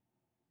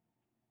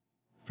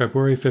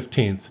February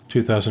 15th,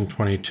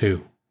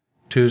 2022,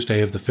 Tuesday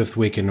of the 5th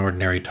week in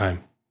Ordinary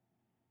Time.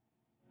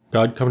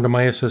 God, come to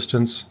my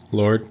assistance.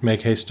 Lord,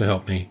 make haste to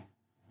help me.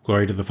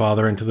 Glory to the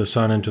Father, and to the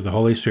Son, and to the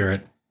Holy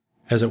Spirit,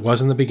 as it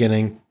was in the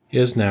beginning,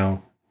 is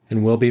now,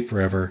 and will be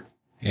forever.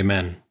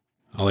 Amen.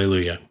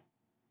 Alleluia.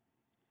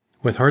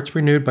 With hearts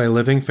renewed by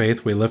living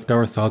faith, we lift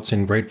our thoughts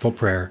in grateful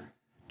prayer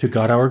to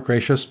God our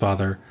gracious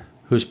Father,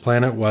 whose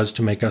plan it was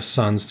to make us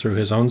sons through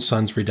his own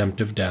Son's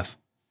redemptive death,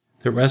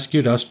 that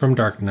rescued us from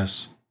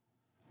darkness.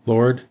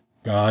 Lord,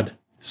 God,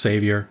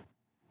 Savior,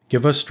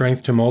 give us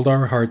strength to mold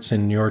our hearts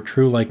in your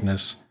true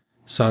likeness,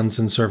 sons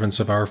and servants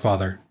of our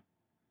Father.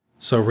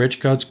 So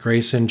rich God's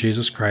grace in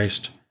Jesus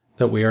Christ,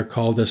 that we are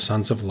called as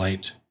sons of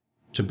light,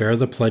 to bear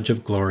the pledge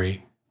of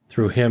glory,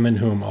 through him in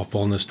whom all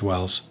fullness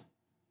dwells.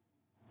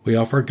 We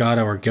offer God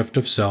our gift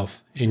of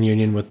self in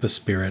union with the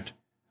Spirit.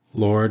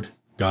 Lord,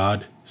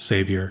 God,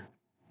 Savior,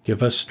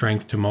 give us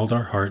strength to mold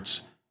our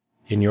hearts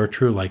in your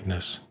true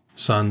likeness,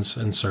 sons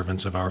and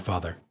servants of our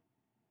Father.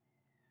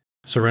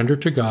 Surrender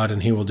to God,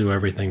 and he will do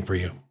everything for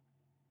you.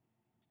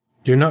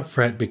 Do not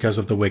fret because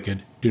of the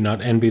wicked. Do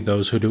not envy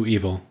those who do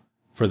evil,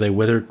 for they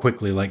wither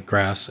quickly like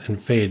grass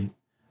and fade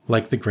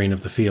like the green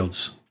of the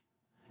fields.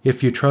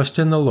 If you trust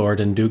in the Lord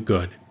and do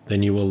good,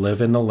 then you will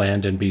live in the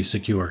land and be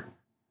secure.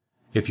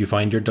 If you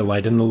find your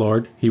delight in the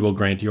Lord, he will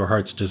grant your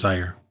heart's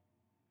desire.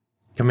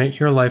 Commit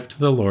your life to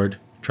the Lord,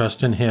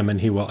 trust in him,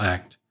 and he will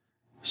act,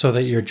 so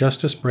that your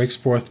justice breaks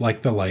forth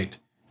like the light,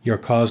 your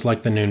cause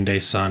like the noonday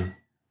sun.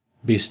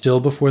 Be still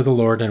before the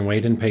Lord and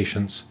wait in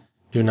patience.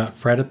 Do not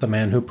fret at the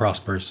man who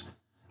prospers,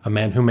 a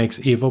man who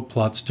makes evil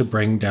plots to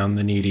bring down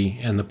the needy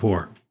and the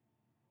poor.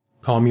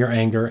 Calm your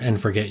anger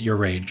and forget your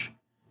rage.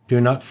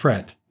 Do not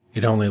fret,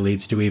 it only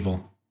leads to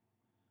evil.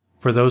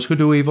 For those who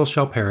do evil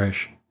shall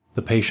perish,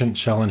 the patient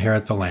shall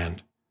inherit the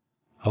land.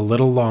 A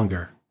little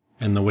longer,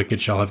 and the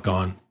wicked shall have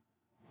gone.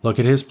 Look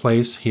at his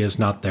place, he is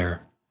not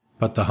there,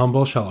 but the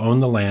humble shall own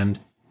the land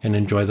and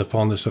enjoy the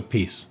fullness of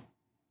peace.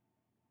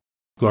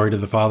 Glory to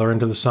the Father, and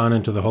to the Son,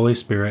 and to the Holy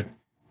Spirit,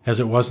 as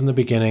it was in the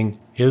beginning,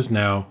 is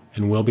now,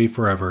 and will be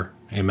forever.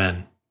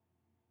 Amen.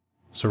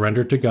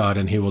 Surrender to God,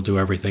 and he will do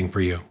everything for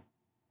you.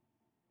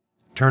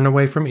 Turn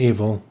away from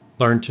evil,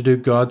 learn to do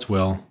God's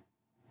will.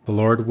 The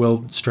Lord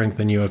will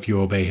strengthen you if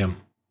you obey him.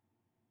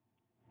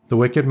 The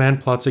wicked man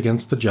plots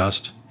against the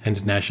just,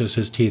 and gnashes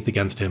his teeth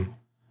against him,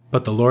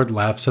 but the Lord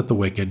laughs at the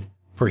wicked,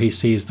 for he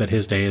sees that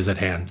his day is at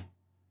hand.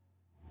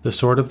 The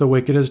sword of the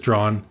wicked is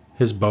drawn,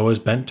 his bow is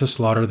bent to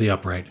slaughter the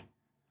upright.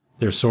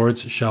 Their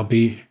swords shall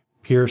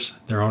pierce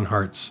their own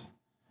hearts,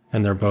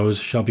 and their bows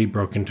shall be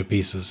broken to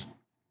pieces.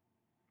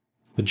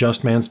 The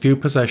just man's few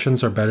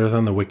possessions are better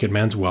than the wicked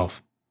man's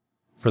wealth,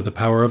 for the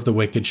power of the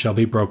wicked shall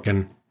be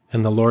broken,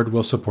 and the Lord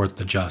will support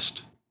the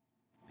just.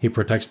 He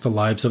protects the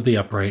lives of the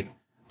upright,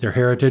 their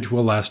heritage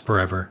will last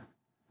forever.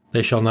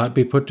 They shall not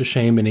be put to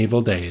shame in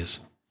evil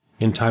days.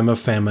 In time of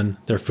famine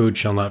their food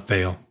shall not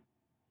fail.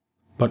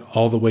 But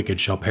all the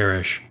wicked shall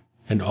perish,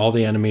 and all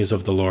the enemies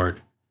of the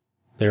Lord.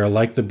 They are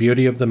like the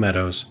beauty of the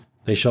meadows.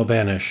 They shall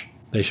vanish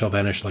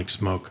like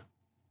smoke.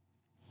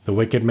 The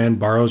wicked man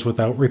borrows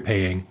without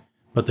repaying,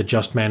 but the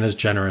just man is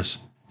generous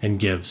and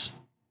gives.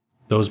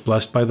 Those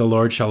blessed by the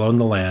Lord shall own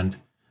the land,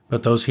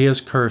 but those he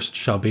has cursed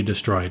shall be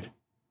destroyed.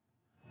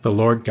 The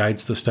Lord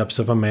guides the steps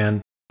of a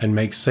man, and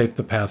makes safe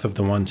the path of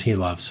the ones he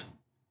loves.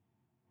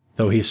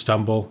 Though he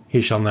stumble, he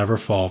shall never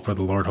fall, for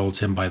the Lord holds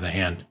him by the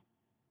hand.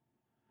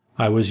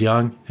 I was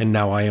young, and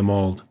now I am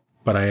old,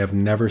 but I have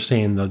never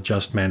seen the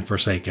just man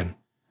forsaken,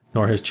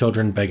 nor his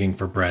children begging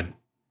for bread.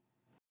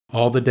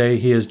 All the day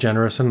he is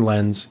generous and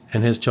lends,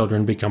 and his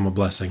children become a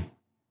blessing.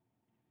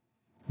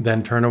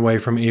 Then turn away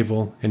from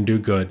evil and do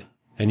good,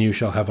 and you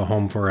shall have a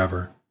home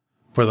forever.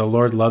 For the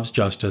Lord loves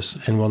justice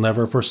and will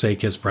never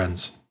forsake his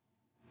friends.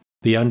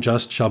 The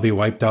unjust shall be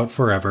wiped out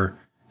forever,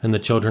 and the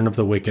children of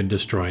the wicked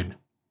destroyed.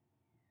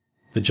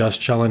 The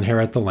just shall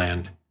inherit the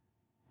land.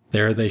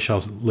 There they shall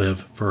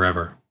live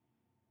forever.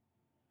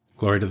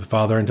 Glory to the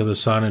Father, and to the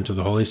Son, and to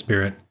the Holy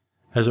Spirit,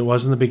 as it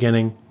was in the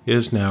beginning,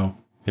 is now,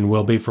 and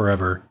will be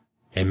forever.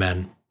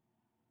 Amen.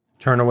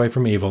 Turn away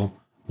from evil,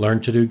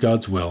 learn to do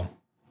God's will.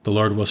 The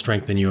Lord will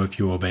strengthen you if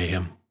you obey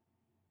him.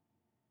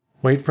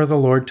 Wait for the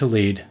Lord to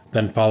lead,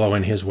 then follow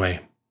in his way.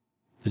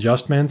 The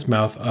just man's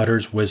mouth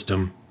utters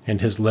wisdom, and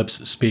his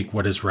lips speak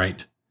what is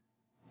right.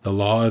 The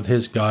law of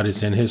his God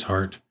is in his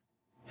heart.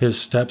 His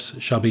steps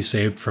shall be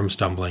saved from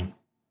stumbling.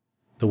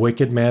 The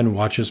wicked man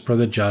watches for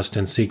the just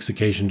and seeks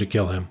occasion to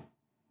kill him.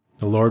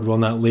 The Lord will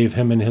not leave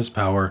him in his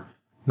power,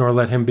 nor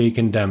let him be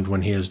condemned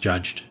when he is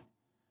judged.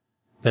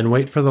 Then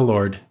wait for the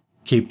Lord,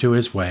 keep to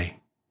his way.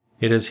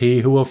 It is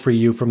he who will free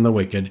you from the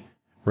wicked,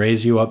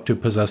 raise you up to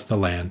possess the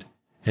land,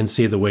 and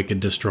see the wicked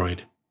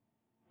destroyed.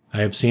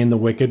 I have seen the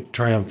wicked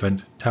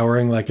triumphant,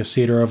 towering like a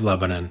cedar of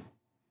Lebanon.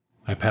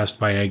 I passed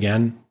by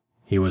again,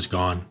 he was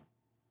gone.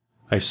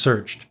 I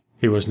searched,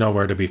 he was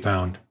nowhere to be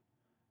found.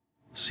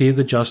 See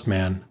the just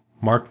man,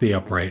 mark the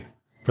upright,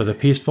 for the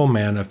peaceful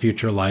man a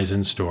future lies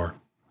in store,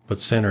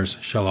 but sinners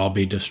shall all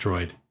be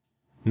destroyed.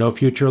 No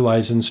future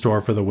lies in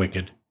store for the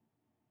wicked.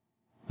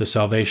 The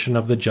salvation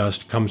of the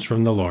just comes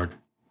from the Lord,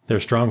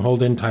 their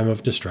stronghold in time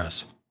of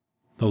distress.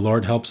 The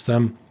Lord helps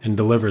them and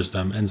delivers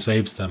them and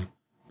saves them,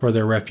 for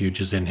their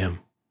refuge is in him.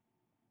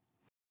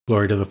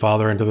 Glory to the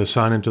Father, and to the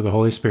Son, and to the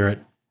Holy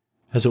Spirit,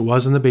 as it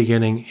was in the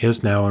beginning,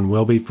 is now, and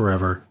will be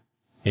forever.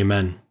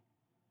 Amen.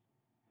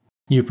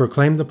 You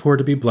proclaim the poor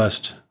to be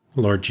blessed,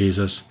 Lord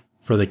Jesus,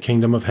 for the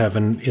kingdom of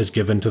heaven is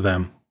given to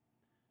them.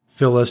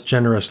 Fill us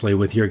generously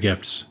with your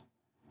gifts.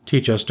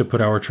 Teach us to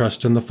put our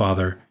trust in the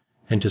Father,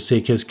 and to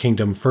seek his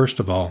kingdom first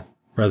of all,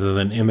 rather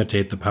than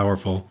imitate the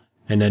powerful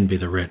and envy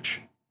the rich.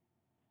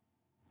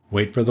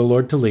 Wait for the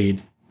Lord to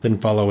lead, then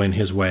follow in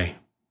his way.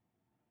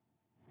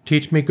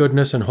 Teach me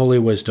goodness and holy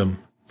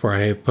wisdom, for I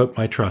have put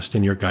my trust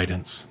in your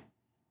guidance.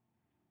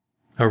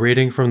 A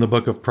reading from the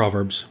book of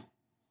Proverbs.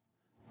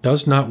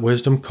 Does not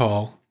wisdom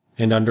call,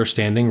 and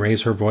understanding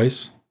raise her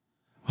voice?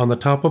 On the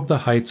top of the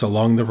heights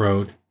along the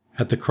road,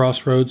 at the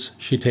crossroads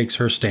she takes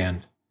her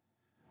stand.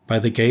 By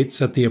the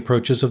gates at the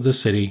approaches of the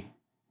city,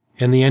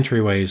 in the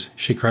entryways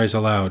she cries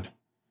aloud,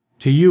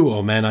 To you,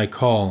 O men, I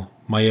call,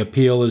 my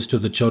appeal is to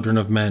the children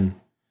of men.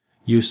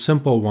 You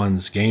simple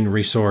ones gain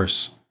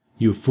resource,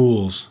 you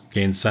fools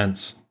gain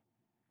sense.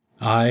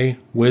 I,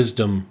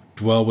 wisdom,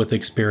 dwell with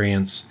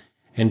experience,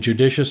 and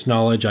judicious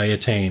knowledge I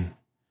attain.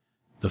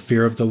 The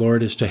fear of the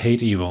Lord is to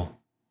hate evil.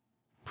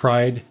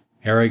 Pride,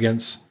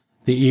 arrogance,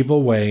 the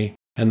evil way,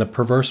 and the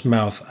perverse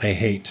mouth I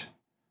hate.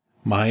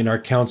 Mine are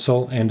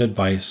counsel and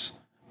advice,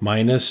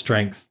 mine is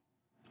strength,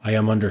 I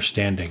am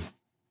understanding.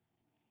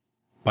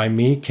 By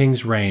me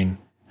kings reign,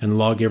 and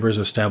lawgivers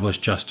establish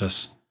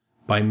justice.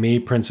 By me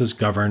princes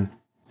govern,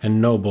 and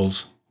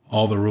nobles,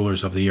 all the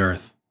rulers of the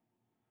earth.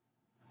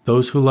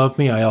 Those who love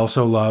me I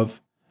also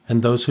love,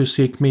 and those who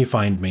seek me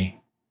find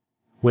me.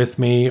 With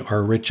me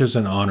are riches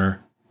and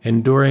honor,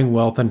 enduring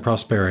wealth and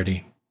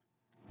prosperity.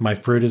 My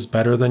fruit is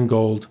better than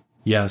gold,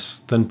 yes,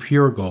 than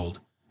pure gold,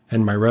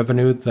 and my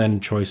revenue than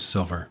choice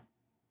silver.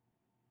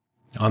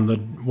 On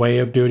the way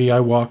of duty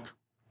I walk,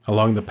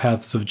 along the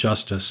paths of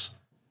justice,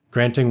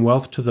 granting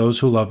wealth to those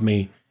who love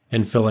me,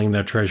 and filling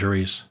their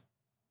treasuries.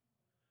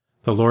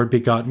 The Lord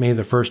begot me,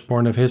 the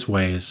firstborn of his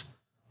ways,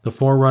 the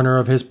forerunner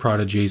of his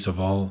prodigies of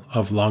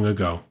long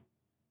ago.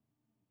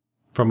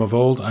 From of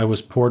old I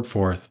was poured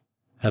forth,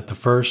 at the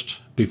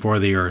first before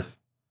the earth.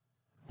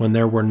 When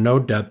there were no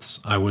depths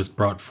I was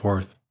brought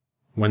forth,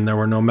 when there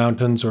were no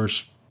mountains or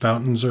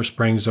fountains or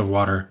springs of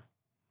water.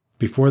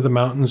 Before the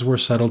mountains were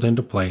settled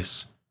into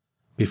place,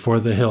 before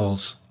the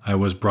hills I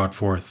was brought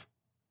forth.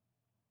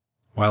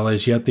 While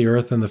as yet the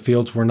earth and the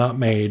fields were not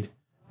made,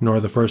 nor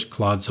the first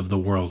clods of the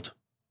world.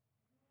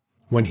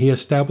 When he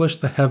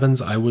established the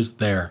heavens I was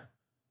there,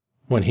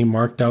 when he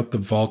marked out the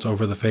vault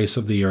over the face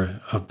of the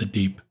earth, of the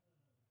deep.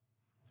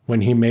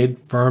 When he made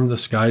firm the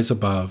skies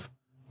above,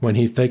 when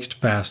he fixed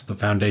fast the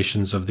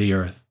foundations of the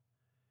earth.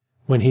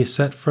 When he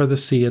set for the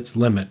sea its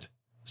limit,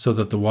 so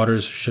that the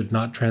waters should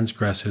not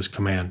transgress his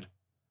command.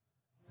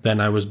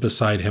 Then I was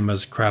beside him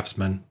as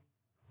craftsman,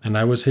 and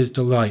I was his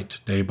delight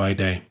day by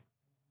day.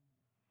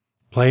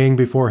 Playing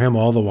before him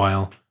all the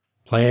while,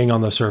 playing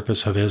on the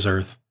surface of his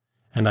earth,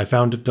 and I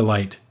found it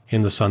delight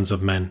in the sons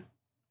of men.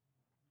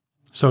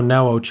 So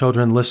now, O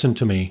children, listen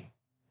to me.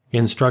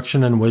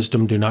 Instruction and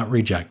wisdom do not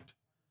reject.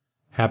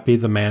 Happy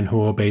the man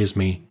who obeys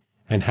me,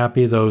 and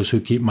happy those who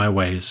keep my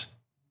ways.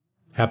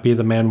 Happy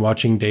the man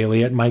watching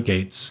daily at my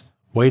gates,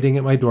 waiting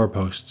at my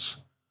doorposts.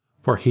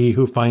 For he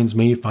who finds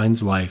me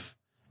finds life,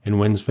 and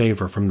wins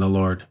favor from the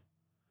Lord.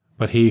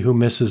 But he who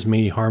misses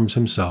me harms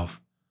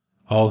himself.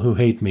 All who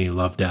hate me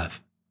love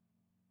death.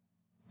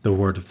 The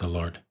word of the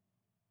Lord.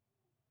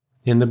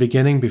 In the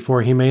beginning,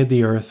 before he made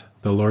the earth,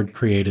 the Lord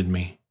created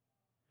me.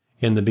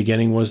 In the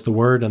beginning was the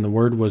Word, and the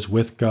Word was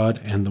with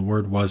God, and the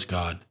Word was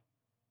God.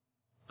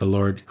 The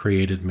Lord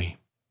created me.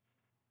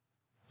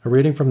 A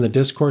reading from the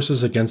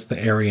Discourses against the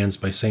Arians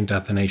by St.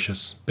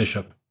 Athanasius,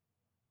 Bishop.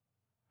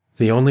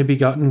 The only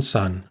begotten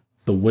Son,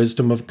 the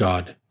wisdom of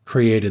God,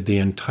 created the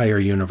entire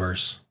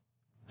universe.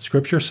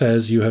 Scripture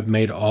says, You have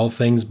made all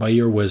things by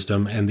your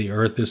wisdom, and the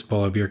earth is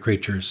full of your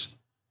creatures.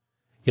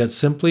 Yet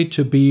simply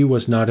to be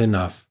was not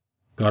enough.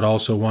 God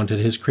also wanted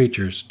his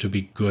creatures to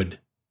be good.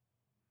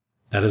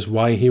 That is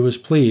why he was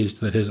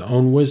pleased that his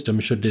own wisdom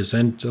should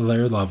descend to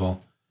their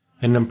level,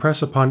 and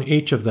impress upon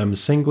each of them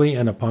singly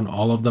and upon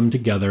all of them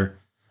together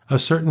a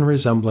certain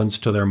resemblance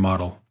to their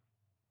model.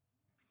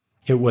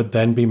 It would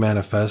then be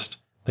manifest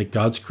that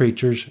God's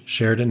creatures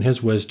shared in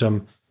his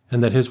wisdom,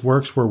 and that his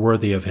works were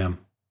worthy of him.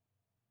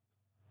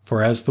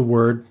 For as the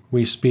Word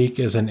we speak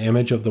is an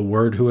image of the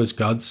Word who is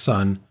God's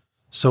Son,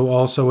 so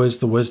also is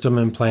the wisdom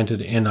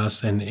implanted in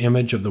us an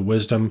image of the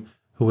wisdom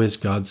who is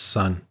God's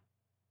Son.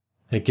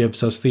 It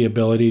gives us the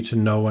ability to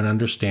know and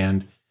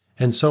understand,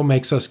 and so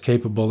makes us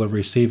capable of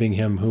receiving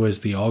him who is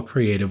the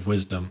all-creative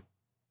wisdom,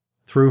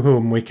 through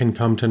whom we can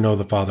come to know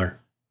the Father.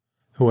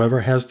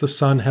 Whoever has the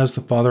Son has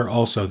the Father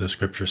also, the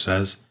Scripture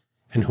says,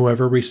 and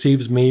whoever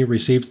receives me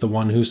receives the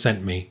one who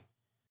sent me.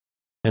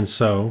 And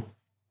so,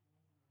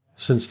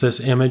 since this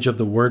image of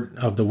the Word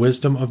of the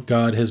wisdom of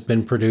God has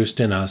been produced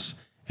in us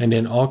and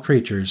in all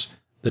creatures,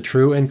 The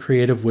true and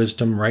creative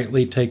wisdom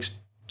rightly takes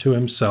to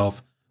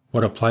himself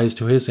what applies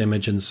to his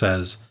image and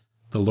says,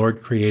 "The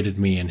Lord created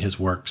me in his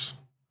works."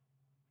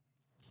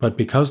 But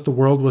because the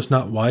world was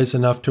not wise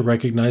enough to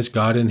recognize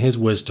God in his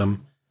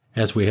wisdom,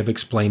 as we have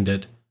explained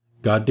it,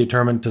 God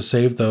determined to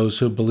save those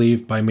who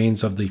believe by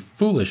means of the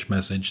foolish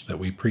message that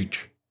we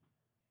preach.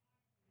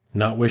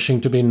 Not wishing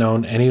to be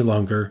known any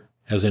longer,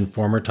 as in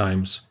former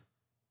times,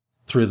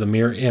 through the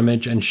mere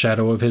image and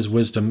shadow of his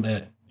wisdom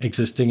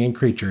existing in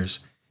creatures,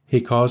 he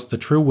caused the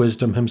true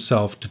wisdom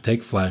himself to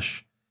take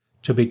flesh,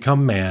 to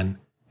become man,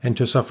 and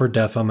to suffer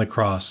death on the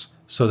cross,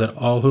 so that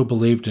all who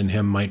believed in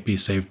him might be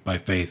saved by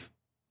faith.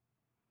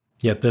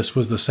 Yet this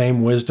was the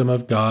same wisdom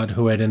of God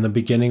who had in the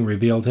beginning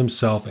revealed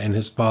himself and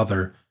his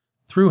Father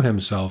through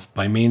himself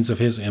by means of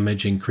his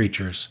image in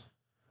creatures,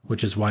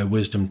 which is why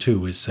wisdom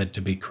too is said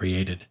to be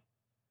created.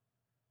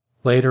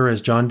 Later, as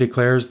John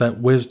declares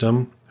that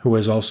wisdom, who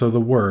is also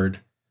the Word,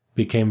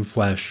 became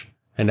flesh,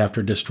 and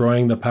after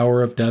destroying the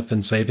power of death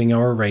and saving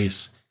our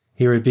race,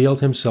 he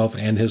revealed himself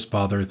and his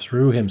Father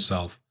through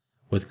himself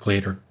with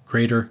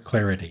greater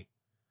clarity.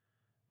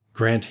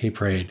 Grant, he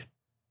prayed,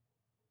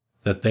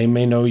 that they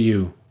may know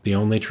you, the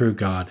only true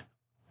God,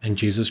 and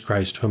Jesus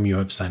Christ whom you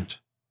have sent.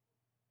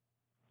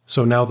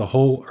 So now the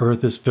whole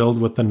earth is filled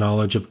with the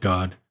knowledge of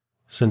God,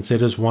 since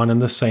it is one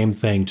and the same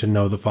thing to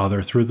know the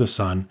Father through the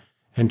Son,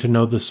 and to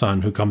know the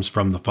Son who comes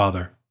from the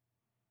Father.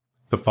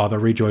 The Father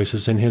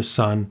rejoices in his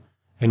Son,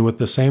 and with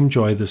the same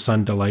joy the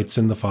Son delights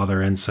in the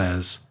Father and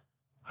says,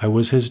 "I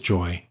was his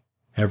joy.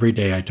 Every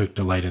day I took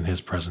delight in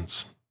his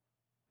presence."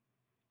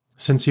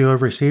 Since you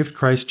have received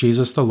Christ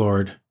Jesus the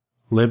Lord,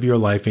 live your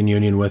life in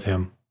union with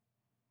him.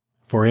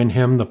 For in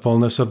him the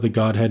fullness of the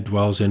Godhead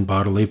dwells in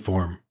bodily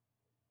form.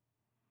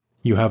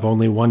 You have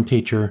only one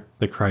teacher,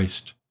 the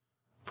Christ,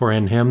 for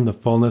in him the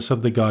fullness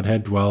of the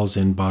Godhead dwells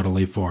in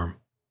bodily form.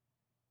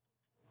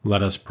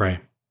 Let us pray.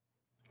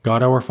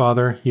 God our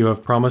Father, you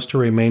have promised to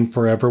remain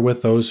forever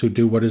with those who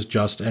do what is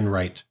just and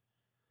right.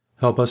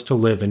 Help us to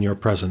live in your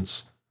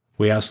presence.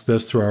 We ask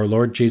this through our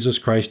Lord Jesus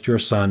Christ, your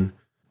Son,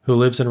 who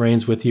lives and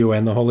reigns with you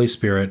and the Holy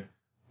Spirit,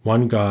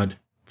 one God,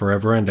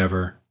 forever and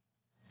ever.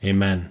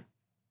 Amen.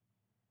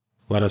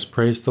 Let us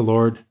praise the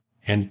Lord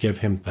and give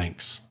him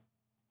thanks.